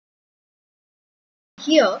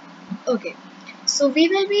Here, okay, so we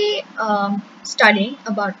will be studying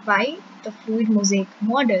about why the fluid mosaic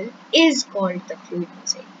model is called the fluid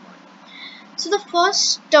mosaic model. So the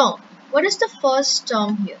first term, what is the first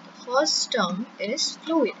term here? The first term is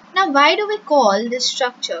fluid. Now why do we call this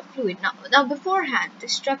structure fluid? Now beforehand,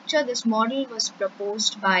 this model was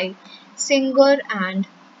proposed by Singer and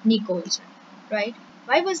Nicholson, right?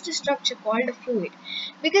 Why was the structure called a fluid?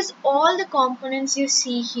 Because all the components you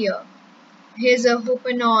see here, here's a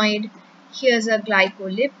hopanoid, here's a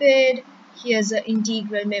glycolipid, here's an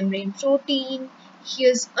integral membrane protein,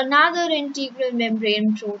 here's another integral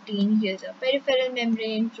membrane protein, here's a peripheral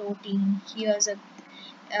membrane protein, here's a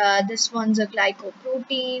this one's a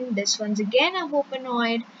glycoprotein, this one's again a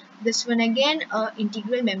hopanoid, this one again a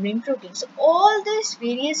integral membrane protein. So all these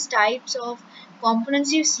various types of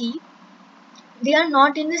components you see, they are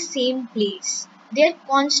not in the same place. They are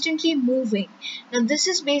constantly moving. Now this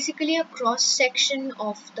is basically a cross section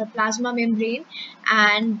of the plasma membrane,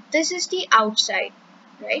 and this is the outside,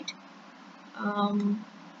 right? Um,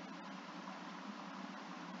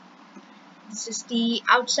 this is the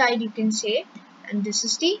outside, you can say, and this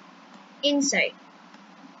is the inside,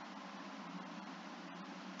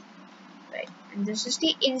 right? And this is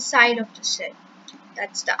the inside of the cell.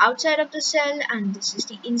 That's the outside of the cell, and this is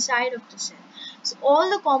the inside of the cell. So all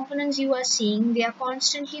the components you are seeing, they are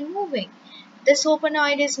constantly moving. This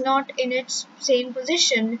openoid is not in its same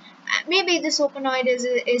position. Maybe this openoid is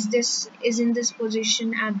in this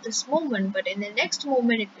position at this moment, but in the next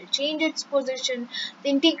moment it will change its position. The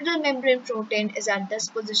integral membrane protein is at this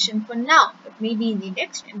position for now, but maybe in the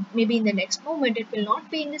next moment it will not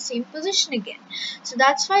be in the same position again. So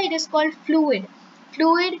that's why it is called fluid.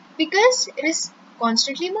 Fluid because it is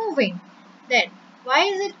constantly moving. Then why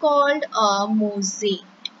is it called a mosaic?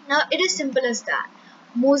 Now it is simple as that.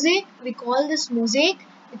 Mosaic, we call this mosaic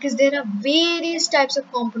because there are various types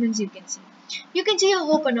of components you can see. You can see a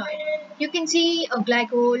hopanoid, you can see a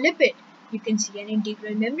glycolipid, you can see an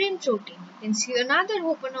integral membrane protein, you can see another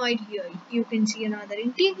hopanoid here, you can see another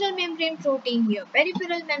integral membrane protein here,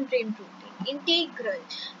 peripheral membrane protein, integral,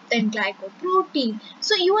 then glycoprotein.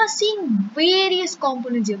 So you are seeing various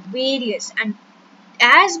components here, various, and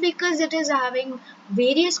as because it is having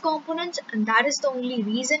various components, and that is the only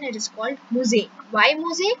reason it is called mosaic. Why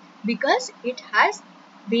mosaic? Because it has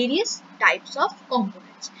various types of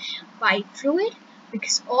components. Why fluid?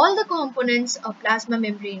 Because all the components a plasma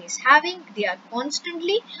membrane is having, they are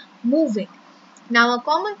constantly moving. Now a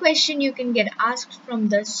common question you can get asked from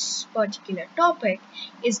this particular topic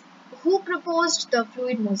is, who proposed the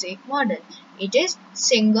fluid mosaic model? It is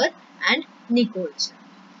Singer and Nicholson.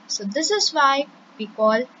 So this is why we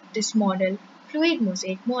call this model fluid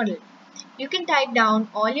mosaic model. You can type down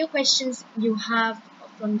all your questions you have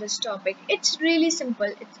from this topic. It's really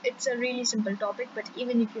simple. It's a really simple topic, but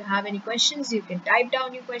even if you have any questions, you can type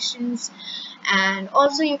down your questions, and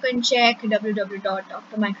also you can check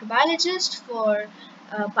www.drmicrobiologist for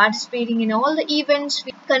participating in all the events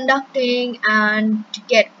we conducting, and to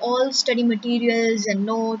get all study materials and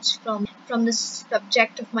notes from the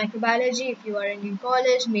subject of microbiology. If you are in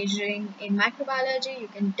college majoring in microbiology, you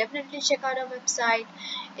can definitely check out our website.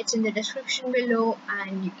 It's in the description below,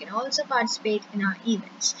 and you can also participate in our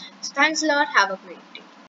events. So thanks a lot. Have a great day.